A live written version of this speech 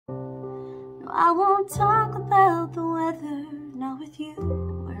I won't talk about the weather. Not with you,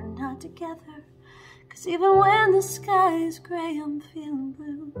 we're not together. 'Cause even when the sky is gray, I'm feeling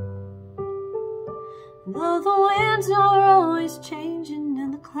blue. Though the winds are always changing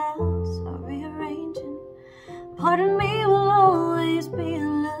and the clouds are rearranging, part of me will always be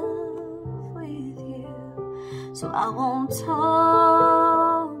in love with you. So I won't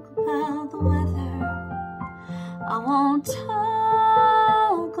talk about the weather. I won't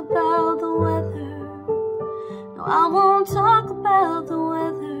talk about the weather. No, I won't talk about the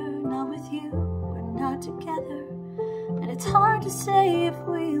weather. Not with you, we're not together. And it's hard to say if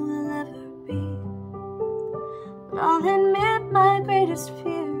we will ever be. But I'll admit my greatest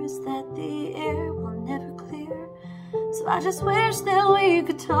fear is that the air will never clear. So I just wish that we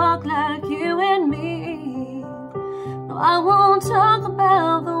could talk like you and me. No, I won't talk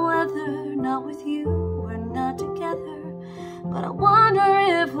about the weather. Not with you, we're not together. But I wonder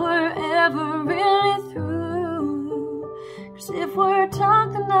if we're ever really through. 'Cause if we're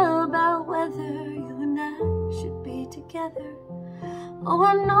talking about whether you and I should be together, oh,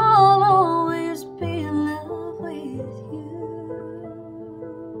 I know I'll always be in love with you.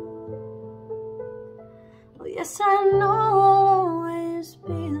 Oh, yes, I know